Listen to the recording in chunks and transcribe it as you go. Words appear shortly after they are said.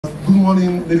Good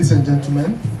morning, ladies and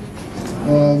gentlemen.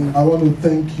 I want to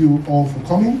thank you all for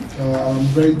coming. I'm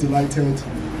very delighted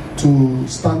to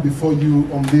stand before you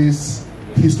on this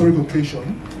historic occasion,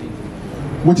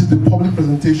 which is the public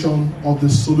presentation of the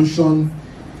Solution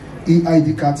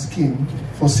EID card scheme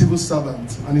for civil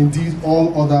servants and indeed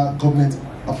all other government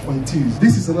appointees.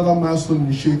 This is another milestone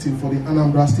initiative for the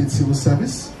Anambra State Civil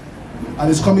Service,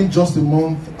 and it's coming just a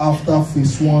month after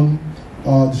phase 1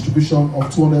 distribution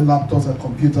of 200 laptops and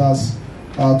computers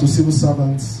to civil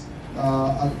servants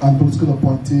and political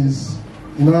appointees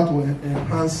in order to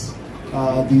enhance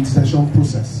the detention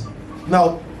process.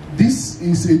 Now, this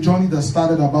is a journey that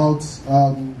started about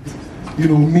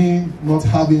me not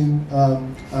having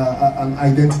an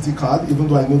identity card, even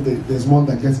though I know that there's one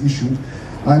that gets issued.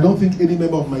 I don't think any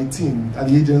member of my team at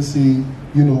the agency,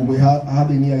 we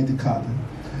had any ID card.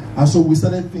 And so we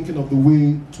started thinking of the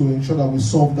way to ensure that we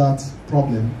solve that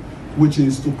problem, which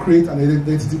is to create an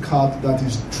identity card that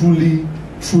is truly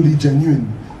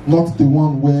genuine, not the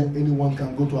one where anyone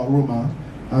can go to Aroma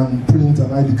and print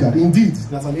an ID card. Indeed,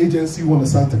 as an agency who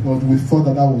understands technology, we thought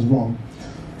that was wrong.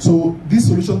 So this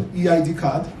Solution EID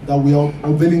card that we are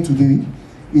unveiling today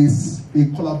is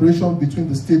a collaboration between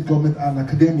the state government and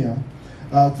academia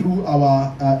through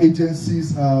our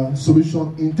agency's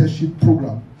Solution Internship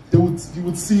Program. You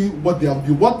would see what they have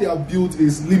built. What they have built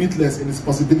is limitless in its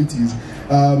possibilities,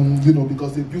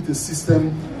 because they built a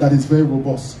system that is very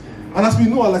robust. And as we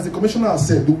know, as the Commissioner has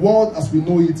said, the world as we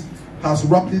know it has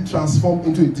rapidly transformed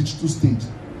into a digital stage.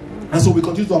 And so we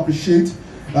continue to appreciate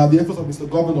the efforts of Mr.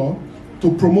 Governor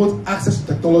to promote access to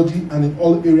technology and in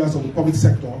all areas of the public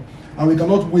sector. And we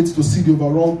cannot wait to see the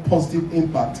overall positive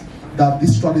impact that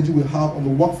this strategy will have on the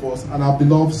workforce and our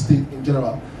beloved state in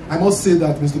general. I must say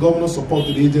that Mr. Governor's support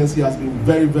to the agency has been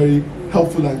very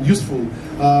helpful and useful.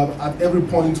 At every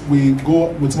point we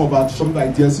go with some of our disruptive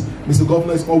ideas, Mr.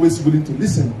 Governor is always willing to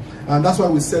listen. And that's why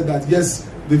we said that, yes,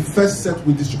 the first set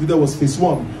we distributed was phase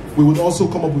 1. We would also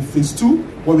come up with phase 2,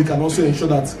 where we can also ensure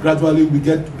that gradually we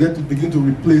get to begin to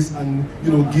replace and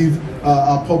give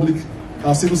our public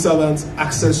civil servants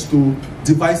access to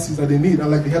devices that they need.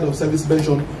 And like the head of service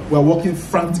mentioned, we are working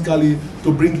frantically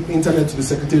to bring internet to the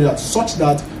secretariat such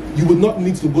that you would not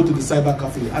need to go to the cyber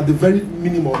cafe. At the very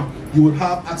minimum, you would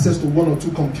have access to 1 or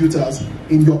 2 computers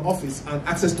in your office and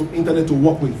access to internet to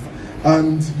work with.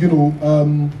 And and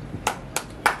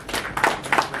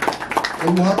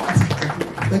you have access to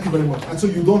computers. Thank you very much. And so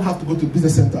you don't have to go to the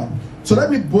business center. So let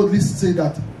me boldly say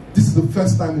that this is the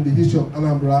first time in the history of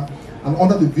Anambra, and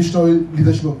under the visionary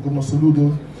leadership of Governor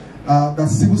Soludo, that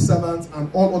civil servants and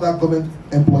all other government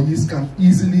employees can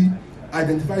easily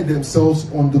identify themselves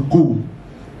on the go,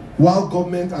 while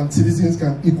government and citizens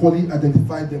can equally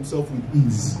identify themselves with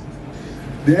ease.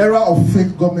 The era of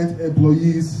fake government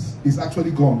employees is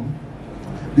actually gone.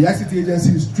 The ICT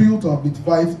agency is thrilled to have been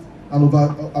revived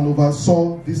and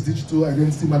oversaw this digital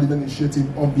identity management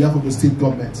initiative on behalf of the state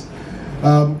government.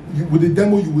 With the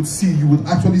demo you would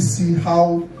actually see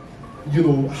how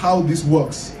this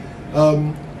works.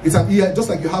 It's an just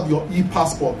like you have your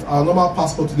e-passport. Our normal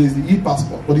passport today is the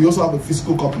e-passport, but you also have a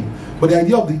physical copy. But the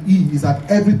idea of the e is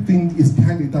that everything is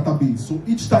behind a database. So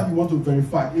each time you want to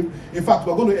verify, in fact,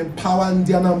 we're going to empower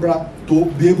Anambra to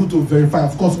be able to verify.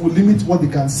 Of course, we'll limit what they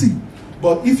can see.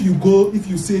 But if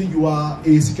you say you are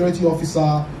a security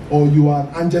officer or you are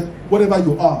an ANJET, whatever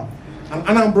you are, an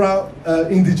Anambra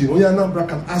indigene, or Anambra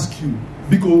can ask you,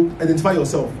 Biko, identify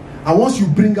yourself. And once you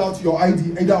bring out your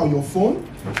ID, either on your phone,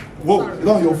 not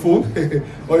on your phone,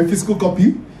 or a physical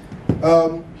copy,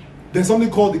 there's something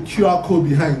called the QR code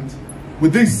behind.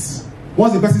 With this,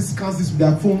 once the person scans this with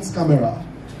their phone's camera,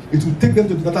 it will take them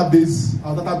to the database,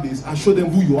 our database, and show them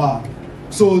who you are.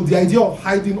 So the idea of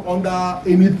hiding under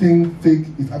anything fake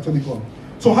is actually gone.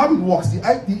 So how it works, the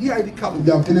EID card will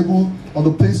be available on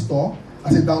the Play Store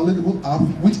as a downloadable app,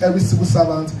 which every civil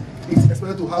servant is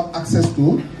expected to have access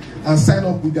to, and sign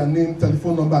up with their name,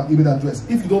 telephone number, and email address.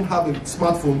 If you don't have a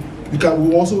smartphone,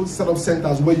 we'll also set up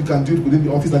centers where you can do it within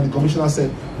the office, like the Commissioner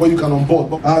said, where you can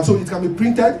onboard. So it can be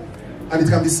printed, and it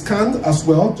can be scanned as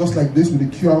well, just like this with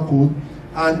the QR code,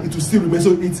 and it will still remain.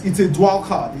 So it's a dual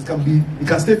card. It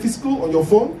can stay physical on your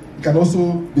phone. It can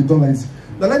also be done like this.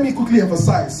 Now let me quickly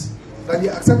emphasize that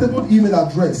the acceptable email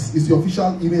address is the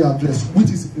official email address, which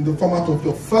is in the format of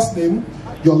your first name,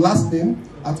 your last name,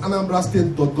 at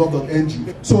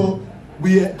anambrastate.gov.ng. So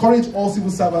we encourage all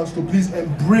civil servants to please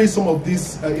embrace some of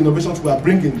these innovations we are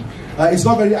bringing. It's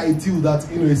not very ideal that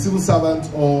a civil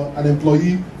servant or an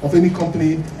employee of any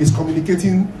company is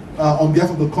communicating on behalf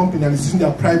of the company and is using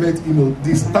their private email,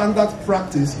 the standard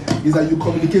practice is that you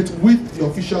communicate with the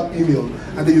official email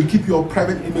and then you keep your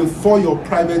private email for your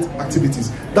private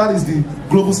activities. That is the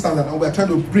global standard, and we're trying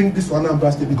to bring this to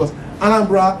Anambra State because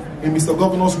Anambra, in Mr.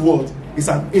 Governor's world, is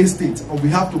an A state, and we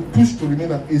have to push to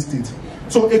remain an A state.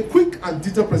 So a quick and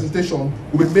detailed presentation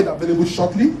will be made available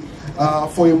shortly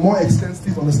for a more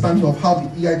extensive understanding of how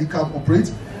the EID card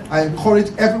operates. I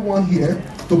encourage everyone here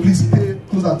to please pay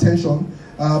close attention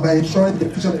by ensuring the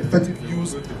efficient and effective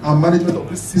use and management of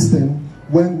this system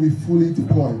when we fully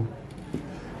deploy.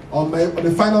 On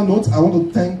the final note, I want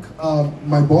to thank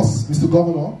my boss, Mr.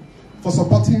 Governor, for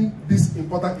supporting this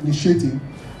important initiative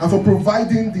and for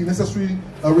providing the necessary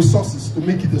resources to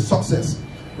make it a success.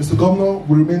 Mr. Governor,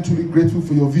 we remain truly grateful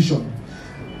for your vision.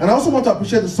 And I also want to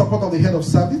appreciate the support of the head of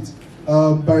service,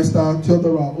 Barrister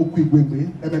Theodora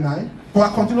Okwigwegwe, MNI, for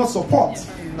her continuous support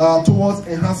towards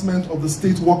enhancement of the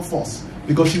state workforce,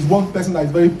 because she's one person that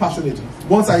is very passionate.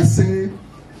 Once I say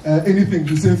anything,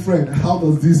 you say, friend, how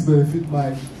does this benefit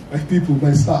my people,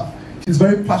 my staff? She's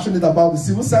very passionate about the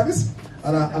civil service,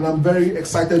 and I'm very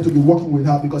excited to be working with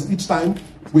her because each time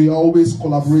we are always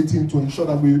collaborating to ensure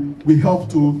that we help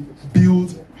to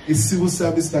build a civil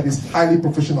service that is highly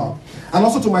professional. And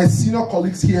also to my senior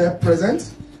colleagues here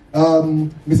present,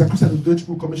 Mr. Christian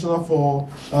Udochukwu, Commissioner for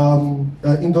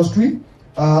Industry,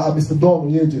 Mr. Don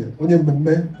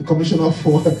Onyeje, the Commissioner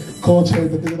for Culture,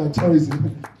 Entertainment and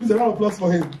Tourism. Please a round of applause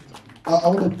for him. I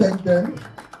want to thank them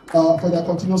for their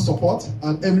continuous support,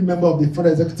 and every member of the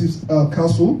Federal Executive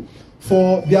Council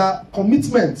for their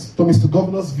commitment to Mr.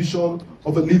 Governor's vision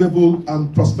of a livable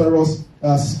and prosperous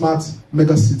smart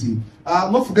mega city.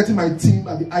 Not forgetting my team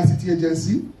at the ICT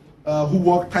agency who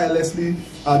work tirelessly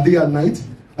day and night.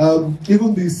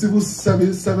 Even the civil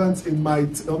service servants in my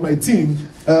team,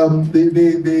 they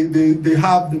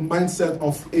have the mindset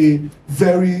of a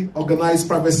very organized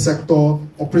private sector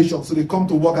operation. So they come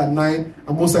to work at 9,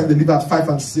 and most times they leave at 5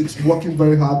 and 6, working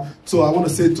very hard. So I want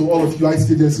to say to all of you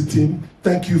ICT agency team,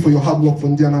 thank you for your hard work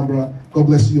from Anambra. God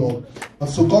bless you all.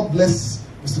 So God bless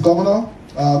Mr. Governor,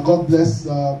 God bless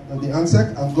the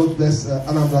ANSEC, and God bless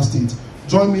Anambra State.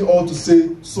 Join me all to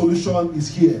say, solution is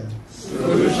here.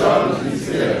 Solution is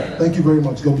here. Thank you very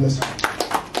much. God bless you.